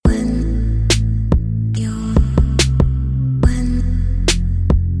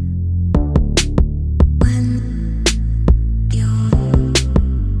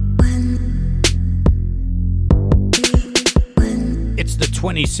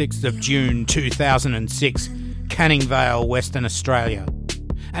26th of June 2006, Canning Vale, Western Australia.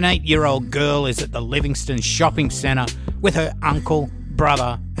 An 8-year-old girl is at the Livingston Shopping Centre with her uncle,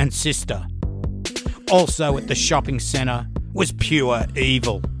 brother and sister. Also at the shopping centre was pure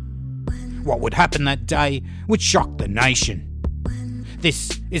evil. What would happen that day would shock the nation.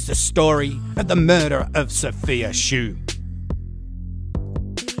 This is the story of the murder of Sofia Shu.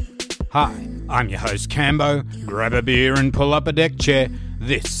 Hi, I'm your host Cambo. Grab a beer and pull up a deck chair.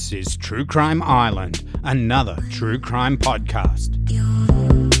 This is True Crime Island, another true crime podcast.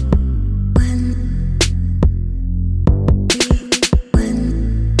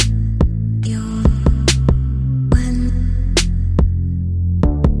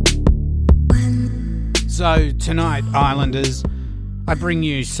 So tonight, Islanders, I bring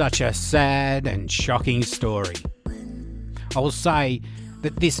you such a sad and shocking story. I will say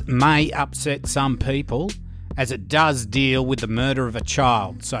that this may upset some people, as it does deal with the murder of a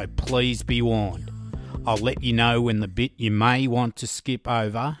child, so please be warned. I'll let you know when the bit you may want to skip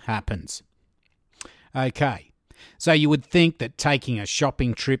over happens. Okay, so you would think that taking a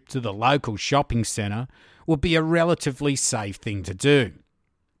shopping trip to the local shopping centre would be a relatively safe thing to do.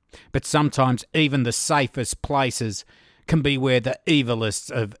 But sometimes even the safest places can be where the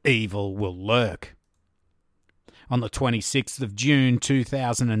evilest of evil will lurk. On the 26th of June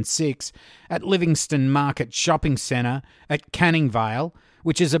 2006, at Livingston Market Shopping Centre at Canning Vale,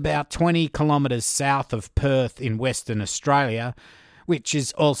 which is about 20 kilometres south of Perth in Western Australia, which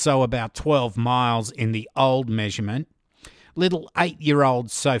is also about 12 miles in the old measurement, little 8-year-old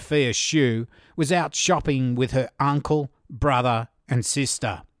Sofia Shu was out shopping with her uncle, brother and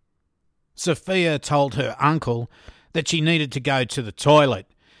sister. Sofia told her uncle that she needed to go to the toilet,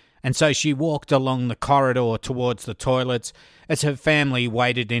 and so she walked along the corridor towards the toilets as her family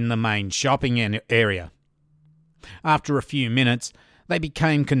waited in the main shopping area. After a few minutes, they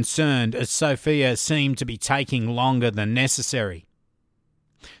became concerned as Sofia seemed to be taking longer than necessary.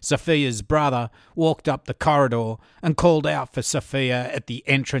 Sofia's brother walked up the corridor and called out for Sofia at the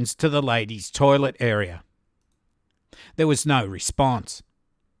entrance to the ladies' toilet area. There was no response.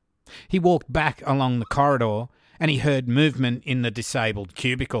 He walked back along the corridor and he heard movement in the disabled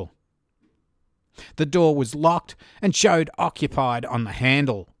cubicle. The door was locked and showed occupied on the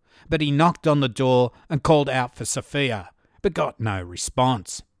handle, but he knocked on the door and called out for Sofia, but got no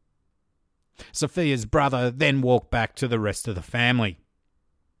response. Sofia's brother then walked back to the rest of the family.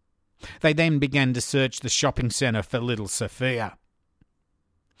 They then began to search the shopping centre for little Sofia.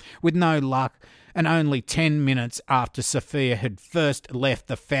 With no luck, and only 10 minutes after Sofia had first left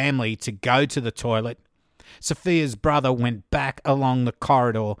the family to go to the toilet, Sofia's brother went back along the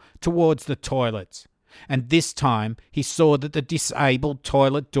corridor towards the toilets, and this time he saw that the disabled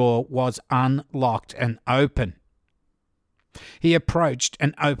toilet door was unlocked and open. He approached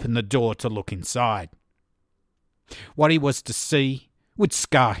and opened the door to look inside. What he was to see would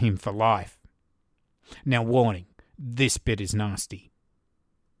scar him for life. Now warning, this bit is nasty.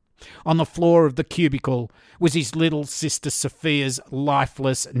 On the floor of the cubicle was his little sister Sofia's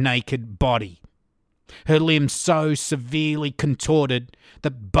lifeless, naked body. Her limbs so severely contorted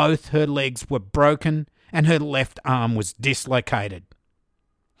that both her legs were broken and her left arm was dislocated.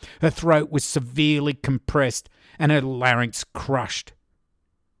 Her throat was severely compressed and her larynx crushed.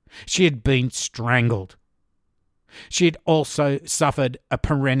 She had been strangled. She had also suffered a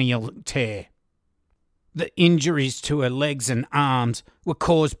peroneal tear. The injuries to her legs and arms were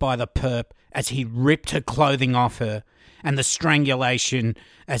caused by the perp as he ripped her clothing off her, and the strangulation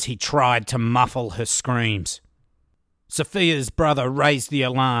as he tried to muffle her screams. Sofia's brother raised the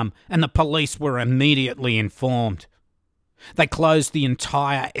alarm and the police were immediately informed. They closed the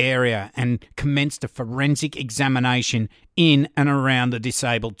entire area and commenced a forensic examination in and around the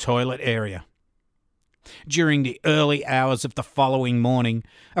disabled toilet area. During the early hours of the following morning,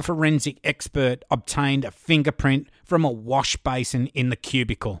 a forensic expert obtained a fingerprint from a wash basin in the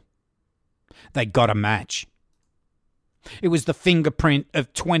cubicle. They got a match. It was the fingerprint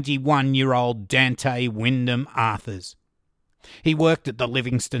of 21-year-old Dante Wyndham Arthurs. He worked at the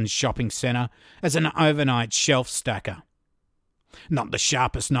Livingston Shopping Centre as an overnight shelf stacker. Not the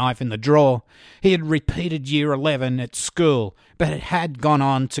sharpest knife in the drawer, he had repeated Year 11 at school, but had gone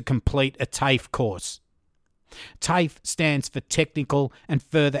on to complete a TAFE course. TAFE stands for Technical and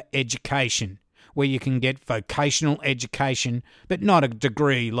Further Education, where you can get vocational education, but not a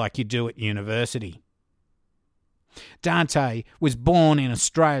degree like you do at university. Dante was born in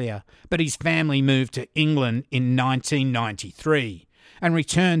Australia, but his family moved to England in 1993 and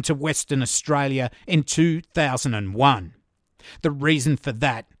returned to Western Australia in 2001. The reason for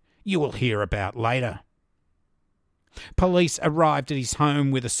that you will hear about later. Police arrived at his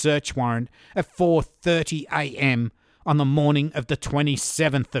home with a search warrant at 4:30 a.m. on the morning of the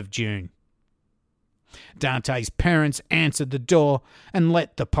 27th of June. Dante's parents answered the door and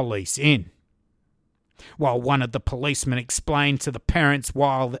let the police in. While one of the policemen explained to the parents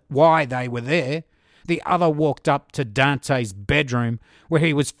why they were there, the other walked up to Dante's bedroom where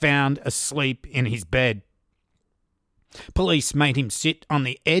he was found asleep in his bed. Police made him sit on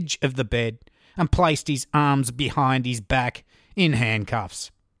the edge of the bed and placed his arms behind his back in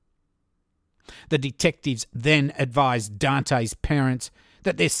handcuffs. The detectives then advised Dante's parents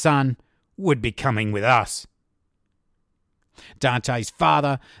that their son would be coming with us. Dante's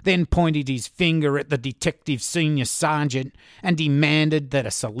father then pointed his finger at the detective senior sergeant and demanded that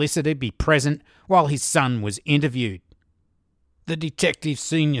a solicitor be present while his son was interviewed. The detective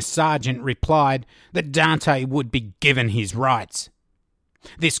senior sergeant replied that Dante would be given his rights.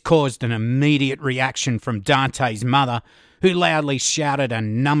 This caused an immediate reaction from Dante's mother, who loudly shouted a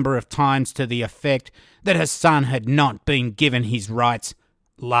number of times to the effect that her son had not been given his rights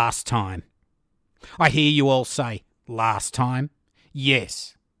last time. I hear you all say, last time?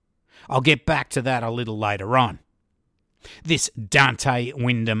 Yes. I'll get back to that a little later on. This Dante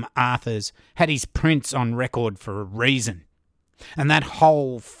Wyndham Arthurs had his prints on record for a reason, and that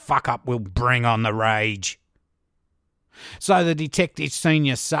whole fuck-up will bring on the rage. So the detective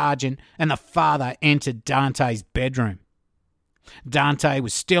senior sergeant and the father entered Dante's bedroom. Dante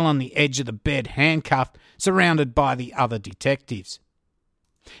was still on the edge of the bed, handcuffed, surrounded by the other detectives.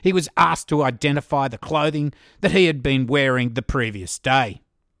 He was asked to identify the clothing that he had been wearing the previous day.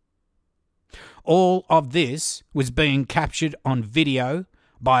 All of this was being captured on video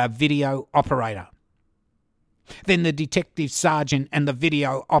by a video operator. Then the detective sergeant and the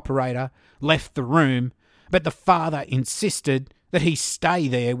video operator left the room, but the father insisted that he stay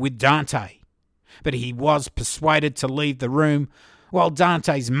there with Dante. But he was persuaded to leave the room while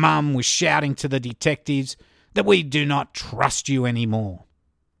Dante's mum was shouting to the detectives that we do not trust you anymore.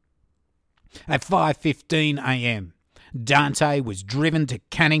 At 5:15 a.m, Dante was driven to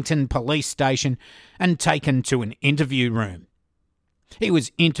Cannington Police Station and taken to an interview room. He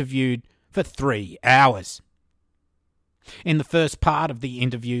was interviewed for 3 hours. In the first part of the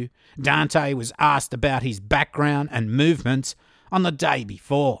interview, Dante was asked about his background and movements on the day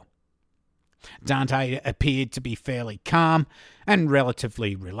before. Dante appeared to be fairly calm and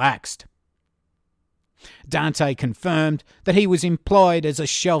relatively relaxed. Dante confirmed that he was employed as a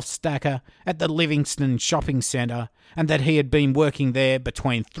shelf stacker at the Livingston Shopping Centre and that he had been working there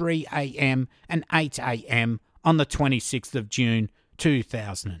between 3 a.m. and 8 a.m. on the 26th of June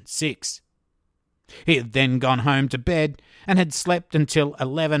 2006. He had then gone home to bed and had slept until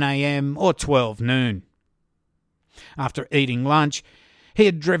 11 a.m. or 12 noon. After eating lunch, he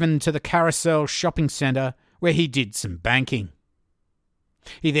had driven to the Carousel Shopping Centre where he did some banking.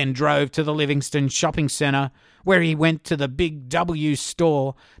 He then drove to the Livingston Shopping Centre where he went to the Big W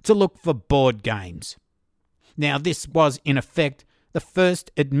store to look for board games. Now this was in effect the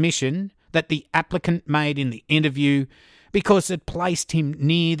first admission that the applicant made in the interview because it placed him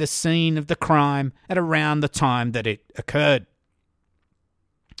near the scene of the crime at around the time that it occurred.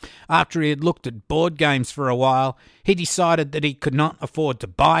 After he had looked at board games for a while, he decided that he could not afford to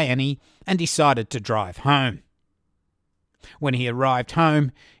buy any and decided to drive home. When he arrived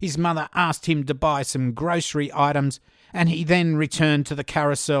home, his mother asked him to buy some grocery items and he then returned to the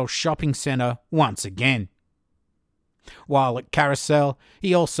Carousel Shopping Centre once again. While at Carousel,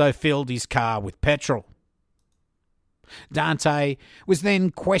 he also filled his car with petrol. Dante was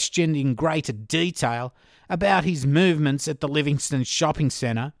then questioned in greater detail about his movements at the Livingston Shopping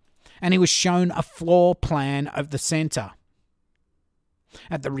Centre, and he was shown a floor plan of the centre.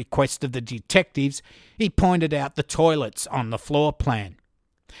 At the request of the detectives, he pointed out the toilets on the floor plan,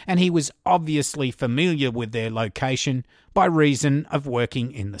 and he was obviously familiar with their location by reason of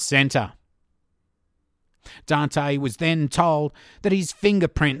working in the centre. Dante was then told that his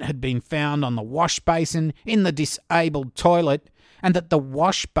fingerprint had been found on the wash basin in the disabled toilet and that the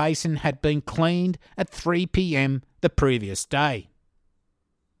wash basin had been cleaned at 3 p.m. the previous day.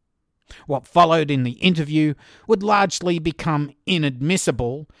 What followed in the interview would largely become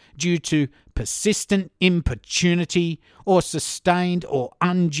inadmissible due to persistent importunity or sustained or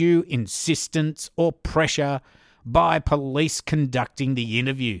undue insistence or pressure by police conducting the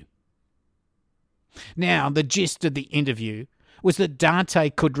interview. Now, the gist of the interview was that Dante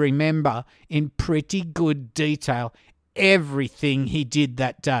could remember in pretty good detail everything he did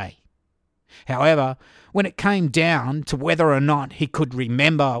that day. However, when it came down to whether or not he could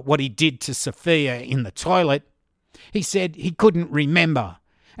remember what he did to Sofia in the toilet, he said he couldn't remember,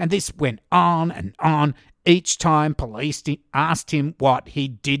 and this went on each time police asked him what he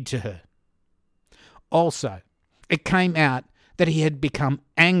did to her. Also, it came out that he had become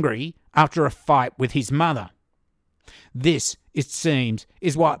angry after a fight with his mother. This, it seems,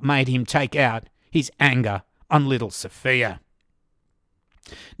 is what made him take out his anger on little Sofia.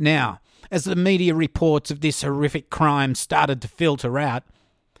 Now, as the media reports of this horrific crime started to filter out,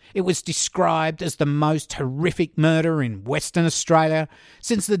 it was described as the most horrific murder in Western Australia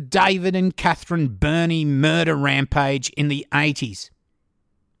since the David and Catherine Burney murder rampage in the 80s.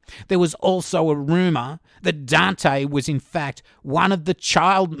 There was also a rumour that Dante was in fact one of the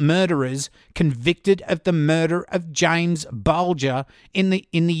child murderers convicted of the murder of James Bulger in the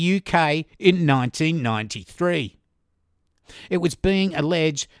UK in 1993. It was being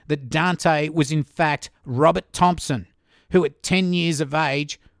alleged that Dante was in fact Robert Thompson, who at 10 years of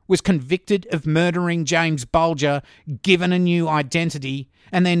age was convicted of murdering James Bulger, given a new identity,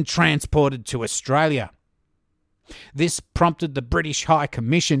 and then transported to Australia. This prompted the British High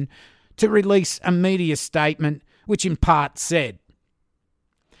Commission to release a media statement which in part said,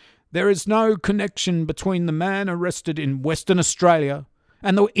 "There is no connection between the man arrested in Western Australia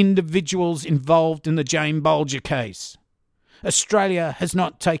and the individuals involved in the James Bulger case. Australia has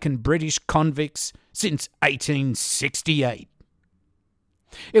not taken British convicts since 1868.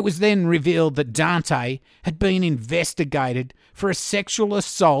 It was then revealed that Dante had been investigated for a sexual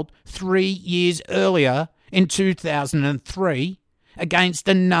assault 3 years earlier in 2003 against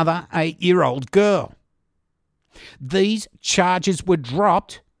another 8-year-old girl. These charges were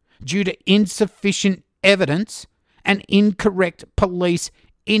dropped due to insufficient evidence and incorrect police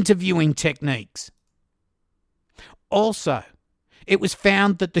interviewing techniques. Also, it was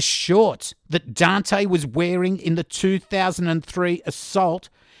found that the shorts that Dante was wearing in the 2003 assault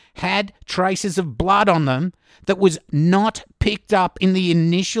had traces of blood on them that was not picked up in the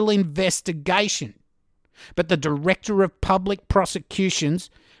initial investigation. But the Director of Public Prosecutions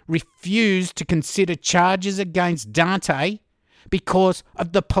refused to consider charges against Dante because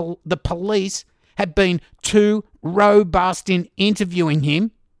of the police had been too robust in interviewing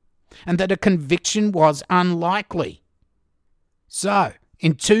him and that a conviction was unlikely. So,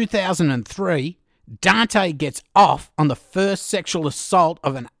 in 2003, Dante gets off on the first sexual assault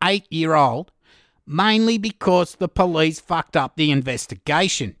of an 8-year-old, mainly because the police fucked up the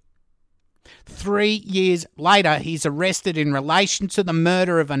investigation. 3 years later, he's arrested in relation to the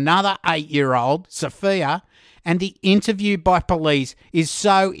murder of another 8-year-old, Sofia, and the interview by police is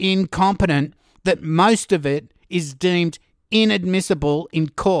so incompetent that most of it is deemed inadmissible in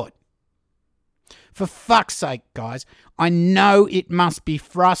court. For fuck's sake, guys, I know it must be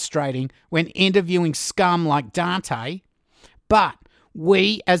frustrating when interviewing scum like Dante, but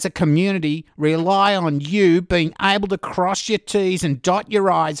we as a community rely on you being able to cross your T's and dot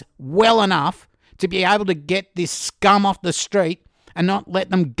your I's well enough to be able to get this scum off the street and not let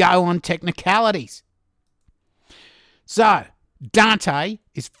them go on technicalities. So, Dante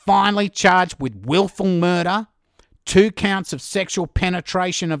is finally charged with willful murder, 2 counts of sexual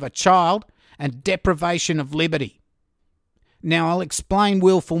penetration of a child, and deprivation of liberty. Now I'll explain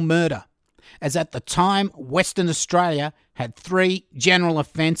willful murder, as at the time Western Australia had 3 general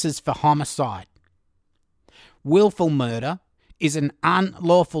offences for homicide. Willful murder is an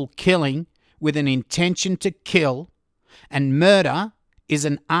unlawful killing with an intention to kill, and murder is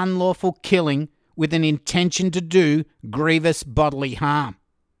an unlawful killing with an intention to do grievous bodily harm.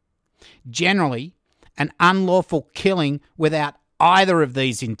 Generally, an unlawful killing without either of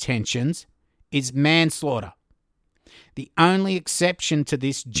these intentions is manslaughter. The only exception to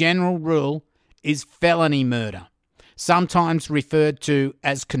this general rule is felony murder, sometimes referred to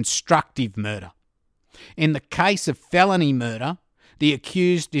as constructive murder. In the case of felony murder, the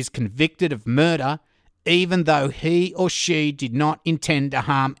accused is convicted of murder even though he or she did not intend to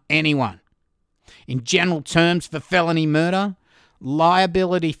harm anyone. In general terms for felony murder,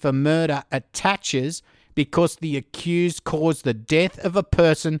 liability for murder attaches because the accused caused the death of a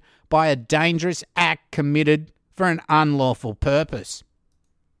person by a dangerous act committed for an unlawful purpose.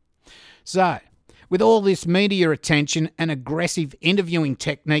 So, with all this media attention and aggressive interviewing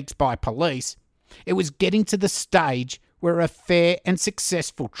techniques by police, it was getting to the stage where a fair and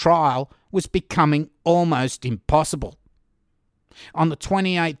successful trial was becoming almost impossible. On the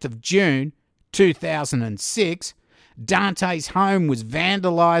 28th of June 2006, Dante's home was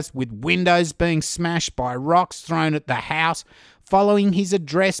vandalised with windows being smashed by rocks thrown at the house following his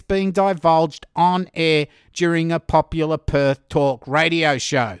address being divulged on air during a popular Perth talk radio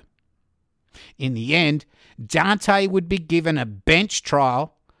show. In the end, Dante would be given a bench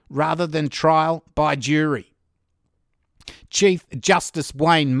trial rather than trial by jury. Chief Justice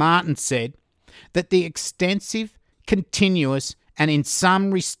Wayne Martin said, that the extensive, continuous, and in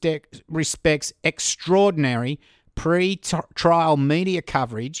some respects extraordinary pre-trial media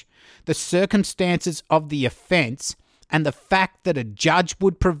coverage, the circumstances of the offence, and the fact that a judge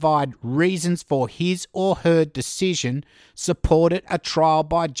would provide reasons for his or her decision supported a trial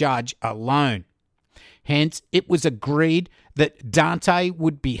by judge alone. Hence, it was agreed that Dante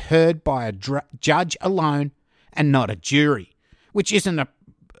would be heard by a judge alone and not a jury, which isn't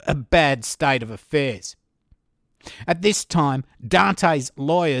a bad state of affairs. At this time, Dante's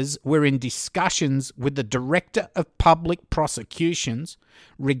lawyers were in discussions with the Director of Public Prosecutions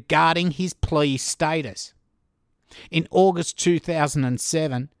regarding his plea status. In August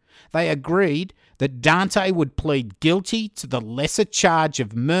 2007, they agreed that Dante would plead guilty to the lesser charge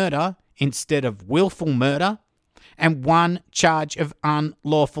of murder instead of willful murder and one charge of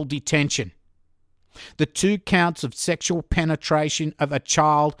unlawful detention. The 2 counts of sexual penetration of a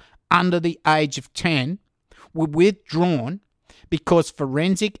child under the age of 10 were withdrawn because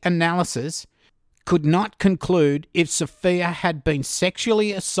forensic analysis could not conclude if Sofia had been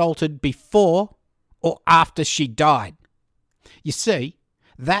sexually assaulted before or after she died. You see,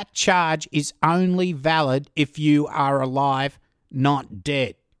 that charge is only valid if you are alive, not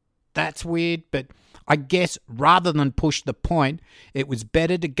dead. That's weird, but I guess rather than push the point, it was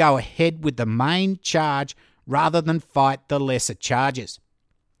better to go ahead with the main charge rather than fight the lesser charges.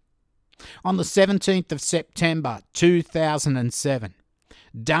 On the 17th of September 2007,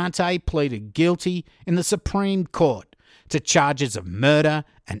 Dante pleaded guilty in the Supreme Court to charges of murder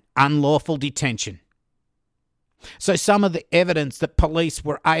and unlawful detention. So some of the evidence that police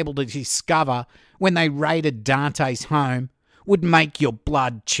were able to discover when they raided Dante's home would make your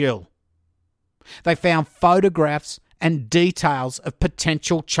blood chill. They found photographs and details of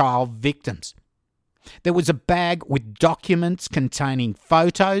potential child victims. There was a bag with documents containing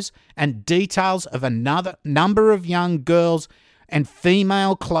photos and details of another number of young girls and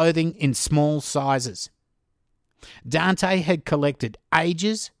female clothing in small sizes. Dante had collected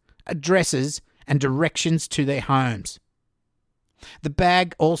ages, addresses, and directions to their homes. The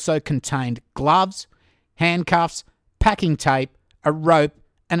bag also contained gloves, handcuffs, packing tape, a rope,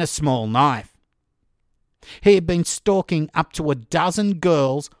 and a small knife. He had been stalking up to a dozen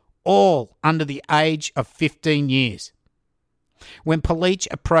girls, all under the age of 15 years. When police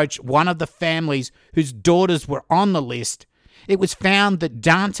approached one of the families whose daughters were on the list, it was found that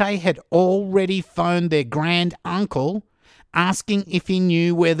Dante had already phoned their grand uncle asking if he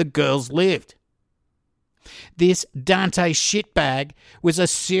knew where the girls lived. This Dante shitbag was a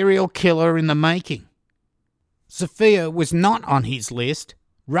serial killer in the making. Sofia was not on his list.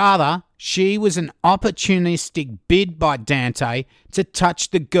 Rather, she was an opportunistic bid by Dante to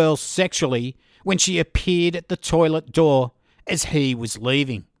touch the girl sexually when she appeared at the toilet door as he was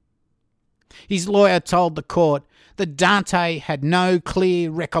leaving. His lawyer told the court that Dante had no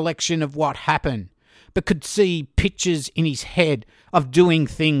clear recollection of what happened, but could see pictures in his head of doing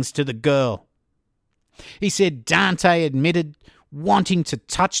things to the girl. He said Dante admitted wanting to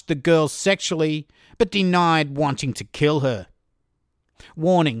touch the girl sexually, but denied wanting to kill her.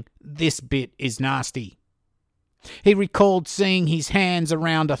 Warning, this bit is nasty. He recalled seeing his hands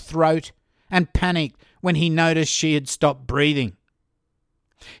around her throat and panicked when he noticed she had stopped breathing.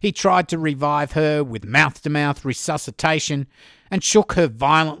 He tried to revive her with mouth-to-mouth resuscitation and shook her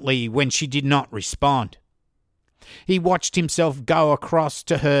violently when she did not respond. He watched himself go across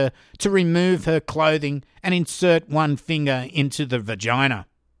to her to remove her clothing and insert one finger into the vagina.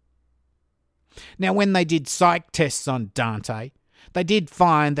 Now, when they did psych tests on Dante, they did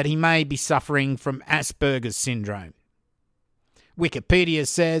find that he may be suffering from Asperger's syndrome. Wikipedia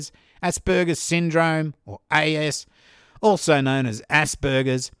says Asperger's syndrome, or AS, also known as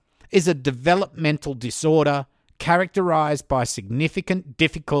Asperger's, is a developmental disorder characterized by significant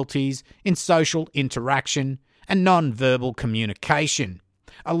difficulties in social interaction and non-verbal communication,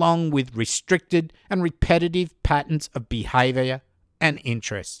 along with restricted and repetitive patterns of behaviour and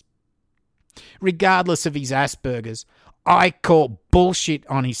interests. Regardless of his Asperger's, I call bullshit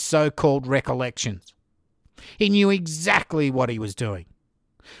on his so-called recollections. He knew exactly what he was doing.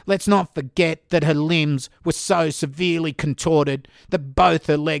 Let's not forget that her limbs were so severely contorted that both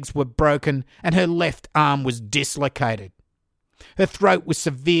her legs were broken and her left arm was dislocated. Her throat was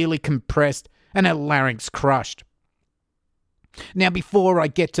severely compressed and her larynx crushed. Now, before I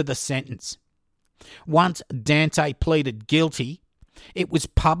get to the sentence, once Dante pleaded guilty, it was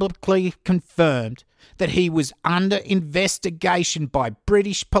publicly confirmed that he was under investigation by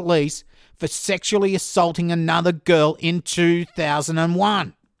British police for sexually assaulting another girl in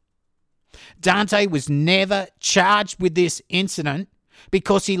 2001. Dante was never charged with this incident,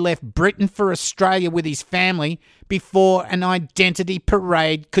 because he left Britain for Australia with his family before an identity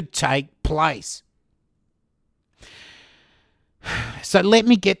parade could take place. So let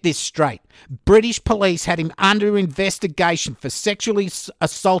me get this straight. British police had him under investigation for sexually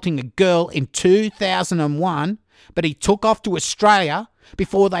assaulting a girl in 2001, but he took off to Australia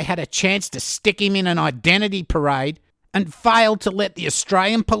before they had a chance to stick him in an identity parade and failed to let the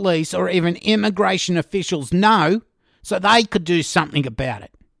Australian police or even immigration officials know so they could do something about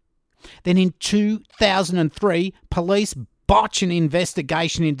it. Then in 2003, police botch an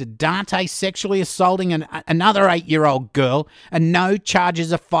investigation into Dante sexually assaulting another 8-year-old girl, and no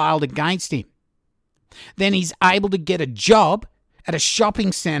charges are filed against him. Then he's able to get a job at a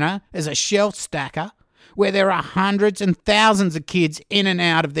shopping centre as a shelf stacker where there are hundreds and thousands of kids in and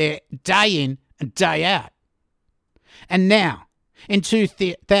out of there day in and day out. And now, in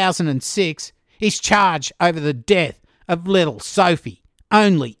 2006, he's charged over the death of little Sophie,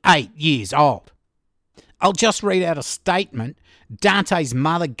 only 8 years old. I'll just read out a statement Dante's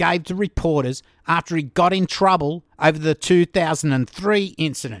mother gave to reporters after he got in trouble over the 2003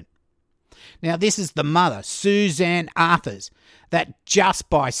 incident. Now, this is the mother, Suzanne Arthurs, that just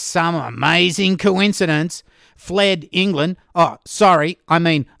by some amazing coincidence left England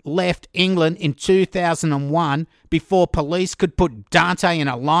in 2001 before police could put Dante in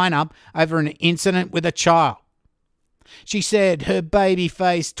a lineup over an incident with a child. She said her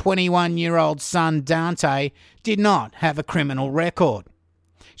baby-faced 21-year-old son Dante did not have a criminal record.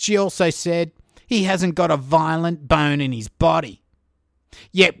 She also said he hasn't got a violent bone in his body.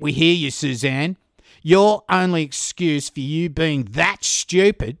 Yet we hear you, Suzanne. Your only excuse for you being that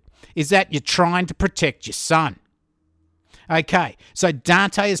stupid is that you're trying to protect your son. Okay, so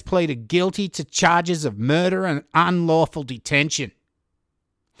Dante has pleaded guilty to charges of murder and unlawful detention.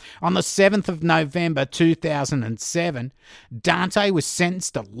 On the 7th of November 2007, Dante was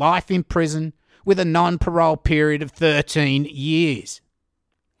sentenced to life in prison with a non-parole period of 13 years.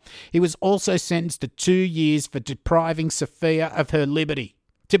 He was also sentenced to 2 years for depriving Sofia of her liberty,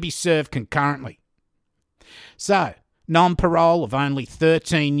 to be served concurrently. So, non-parole of only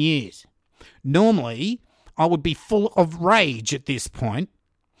 13 years. Normally, I would be full of rage at this point,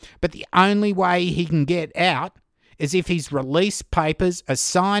 but the only way he can get out is if his release papers are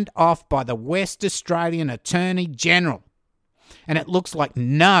signed off by the West Australian Attorney General. And it looks like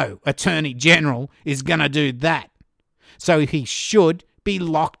no Attorney General is going to do that. So he should be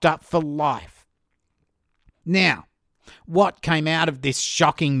locked up for life. Now, what came out of this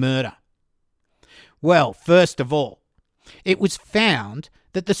shocking murder? Well, first of all, it was found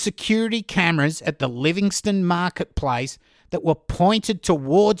that the security cameras at the Livingston marketplace that were pointed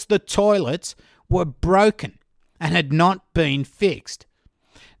towards the toilets were broken and had not been fixed.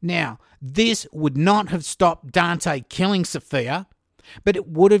 Now, this would not have stopped Dante killing Sofia, but it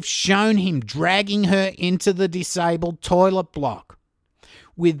would have shown him dragging her into the disabled toilet block.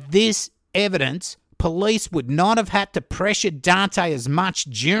 With this evidence, police would not have had to pressure Dante as much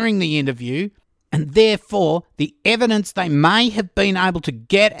during the interview, and therefore the evidence they may have been able to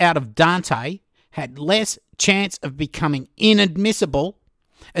get out of Dante had less chance of becoming inadmissible,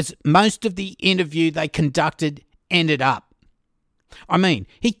 as most of the interview they conducted ended up. I mean,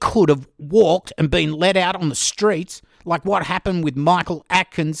 he could have walked and been let out on the streets, like what happened with Michael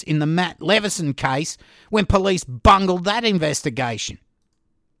Atkins in the Matt Levison case when police bungled that investigation.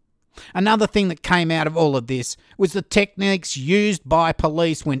 Another thing that came out of all of this was the techniques used by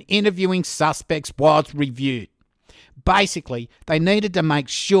police when interviewing suspects was reviewed. Basically, they needed to make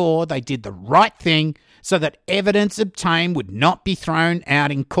sure they did the right thing so that evidence obtained would not be thrown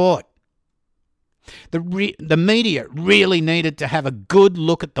out in court. The media really needed to have a good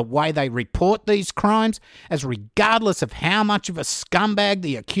look at the way they report these crimes, as regardless of how much of a scumbag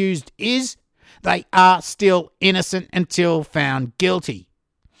the accused is, they are still innocent until found guilty.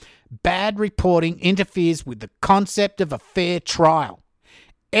 Bad reporting interferes with the concept of a fair trial.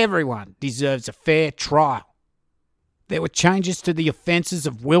 Everyone deserves a fair trial. There were changes to the offences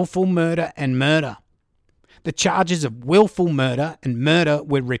of willful murder and murder. The charges of willful murder and murder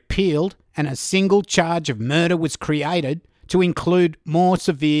were repealed, and a single charge of murder was created to include more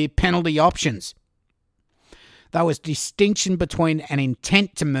severe penalty options. Though a distinction between an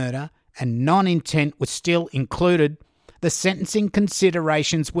intent to murder and non-intent was still included, the sentencing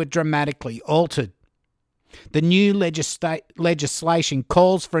considerations were dramatically altered. The new legislation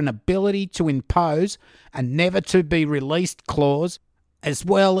calls for an ability to impose a never-to-be-released clause, as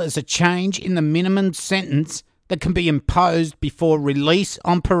well as a change in the minimum sentence that can be imposed before release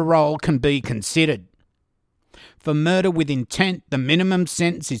on parole can be considered. For murder with intent, the minimum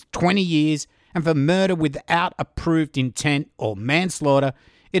sentence is 20 years, and for murder without approved intent or manslaughter,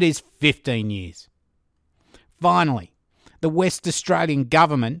 it is 15 years. Finally, the West Australian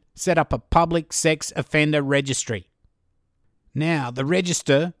government set up a public sex offender registry. Now, the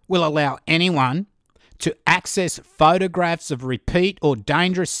register will allow anyone to access photographs of repeat or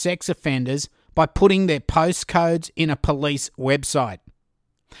dangerous sex offenders by putting their postcodes in a police website.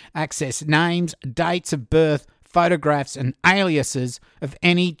 Access names, dates of birth, photographs and aliases of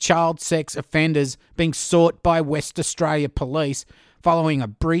any child sex offenders being sought by West Australia Police following a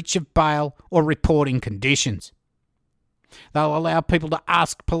breach of bail or reporting conditions. They'll allow people to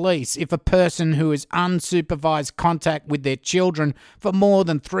ask police if a person who has unsupervised contact with their children for more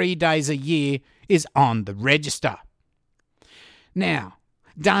than 3 days a year is on the register. Now,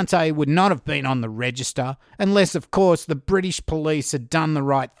 Dante would not have been on the register unless, of course, the British police had done the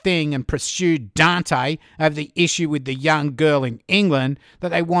right thing and pursued Dante over the issue with the young girl in England that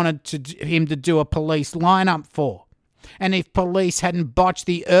they wanted him to do a police lineup for. And if police hadn't botched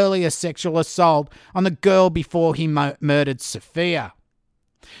the earlier sexual assault on the girl before he murdered Sofia.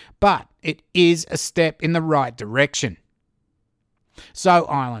 But it is a step in the right direction. So,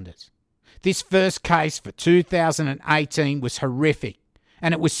 Islanders, this first case for 2018 was horrific,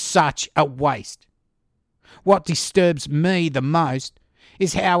 and it was such a waste. What disturbs me the most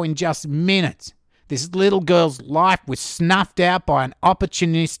is how in just minutes this little girl's life was snuffed out by an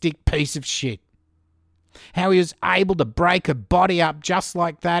opportunistic piece of shit. How he was able to break her body up just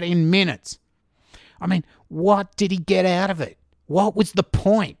like that in minutes. I mean, what did he get out of it? What was the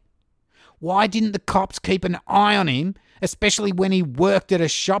point? Why didn't the cops keep an eye on him, especially when he worked at a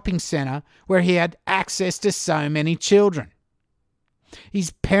shopping centre where he had access to so many children?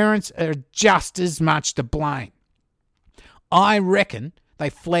 His parents are just as much to blame. I reckon they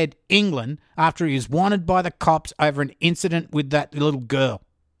fled England after he was wanted by the cops over an incident with that little girl.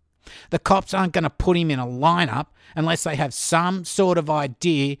 The cops aren't going to put him in a lineup unless they have some sort of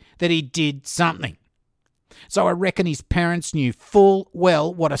idea that he did something. So I reckon his parents knew full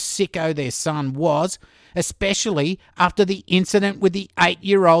well what a sicko their son was, especially after the incident with the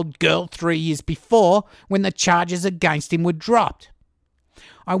 8-year-old girl 3 years before when the charges against him were dropped.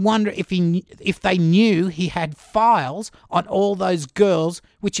 I wonder if they knew he had files on all those girls,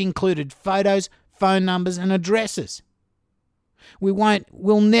 which included photos, phone numbers and addresses.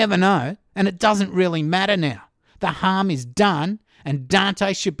 We'll never know, and it doesn't really matter now. The harm is done, and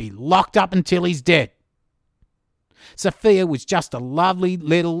Dante should be locked up until he's dead. Sofia was just a lovely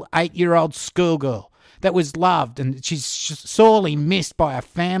little 8-year-old schoolgirl that was loved, and she's sorely missed by her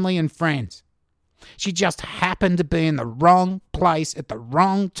family and friends. She just happened to be in the wrong place at the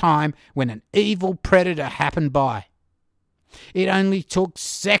wrong time when an evil predator happened by. It only took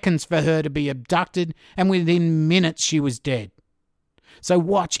seconds for her to be abducted, and within minutes she was dead. So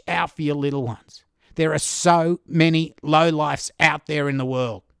watch out for your little ones. There are so many lowlifes out there in the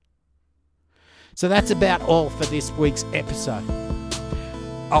world. So that's about all for this week's episode.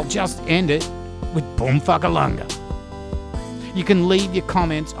 I'll just end it with Boomfuckalunga. You can leave your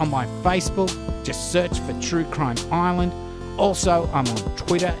comments on my Facebook. Just search for True Crime Island. Also, I'm on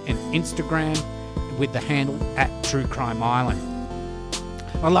Twitter and Instagram with the handle @TrueCrimeIsland.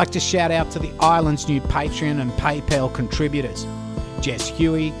 I'd like to shout out to the island's new Patreon and PayPal contributors. Jess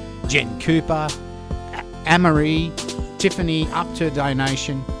Huey, Jen Cooper, Amarie, Tiffany up to a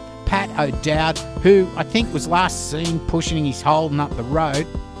donation, Pat O'Dowd, who I think was last seen pushing his Holden up the road,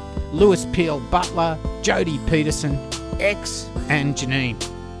 Lewis Peel Butler, Jodie Peterson, X and Janine.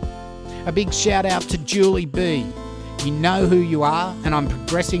 A big shout out to Julie B. You know who you are, and I'm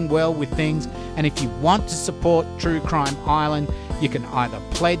progressing well with things, and if you want to support True Crime Island, you can either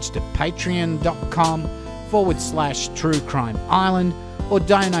pledge to patreon.com/True Crime Island or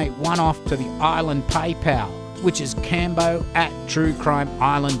donate one-off to the Island PayPal, which is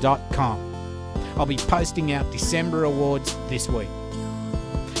cambo@truecrimeisland.com. I'll be posting out December awards this week.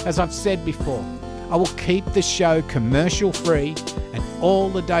 As I've said before, I will keep the show commercial free and all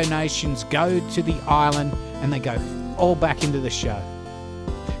the donations go to the island and they go all back into the show.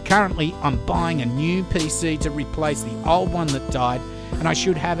 Currently, I'm buying a new PC to replace the old one that died, and I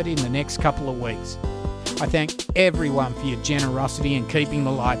should have it in the next couple of weeks. I thank everyone for your generosity in keeping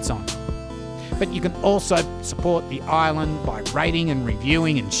the lights on. But you can also support the island by rating and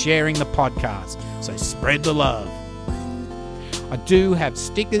reviewing and sharing the podcast, so spread the love. I do have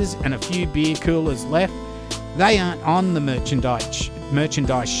stickers and a few beer coolers left. They aren't on the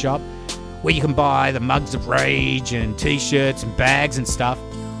merchandise shop where you can buy the mugs of rage and t-shirts and bags and stuff.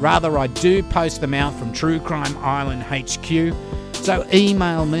 Rather, I do post them out from True Crime Island HQ, so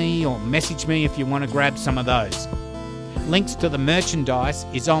email me or message me if you want to grab some of those. Links to the merchandise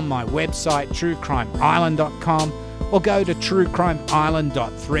is on my website truecrimeisland.com or go to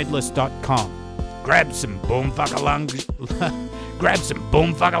truecrimeisland.threadless.com. Grab some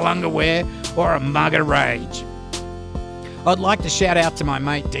boomfuckalunga or a mug of rage. I'd like to shout out to my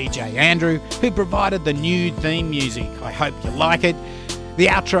mate DJ Andrew, who provided the new theme music. I hope you like it. The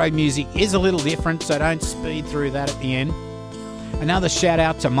outro music is a little different, so don't speed through that at the end. Another shout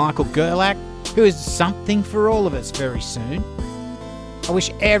out to Michael Gerlach, who is something for all of us very soon. I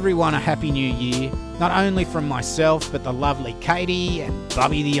wish everyone a happy new year, not only from myself, but the lovely Katie and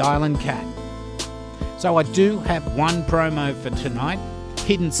Bubby the Island Cat. So I do have one promo for tonight: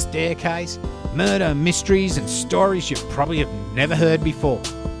 Hidden Staircase, murder, mysteries and stories you probably have never heard before.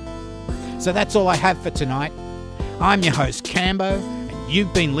 So that's all I have for tonight. I'm your host Cambo, and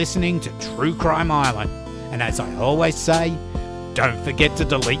you've been listening to True Crime Island. And as I always say, don't forget to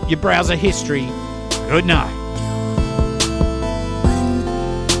delete your browser history. Good night.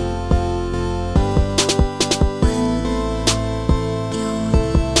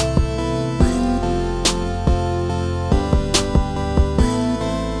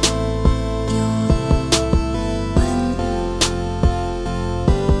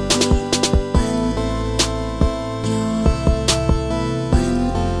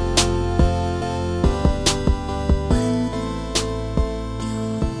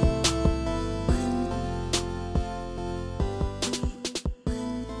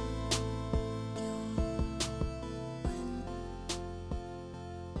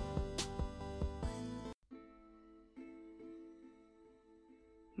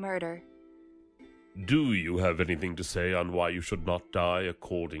 Murder. Do you have anything to say on why you should not die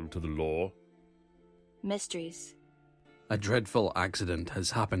according to the law? Mysteries. A dreadful accident has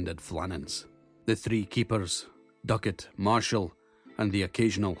happened at Flannan's. The three keepers, Duckett, Marshall, and the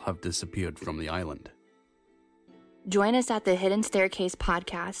occasional have disappeared from the island. Join us at the Hidden Staircase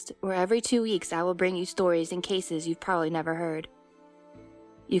podcast, where every 2 weeks I will bring you stories and cases you've probably never heard.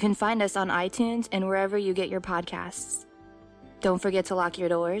 You can find us on iTunes and wherever you get your podcasts. Don't forget to lock your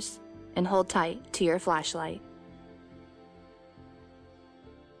doors and hold tight to your flashlight.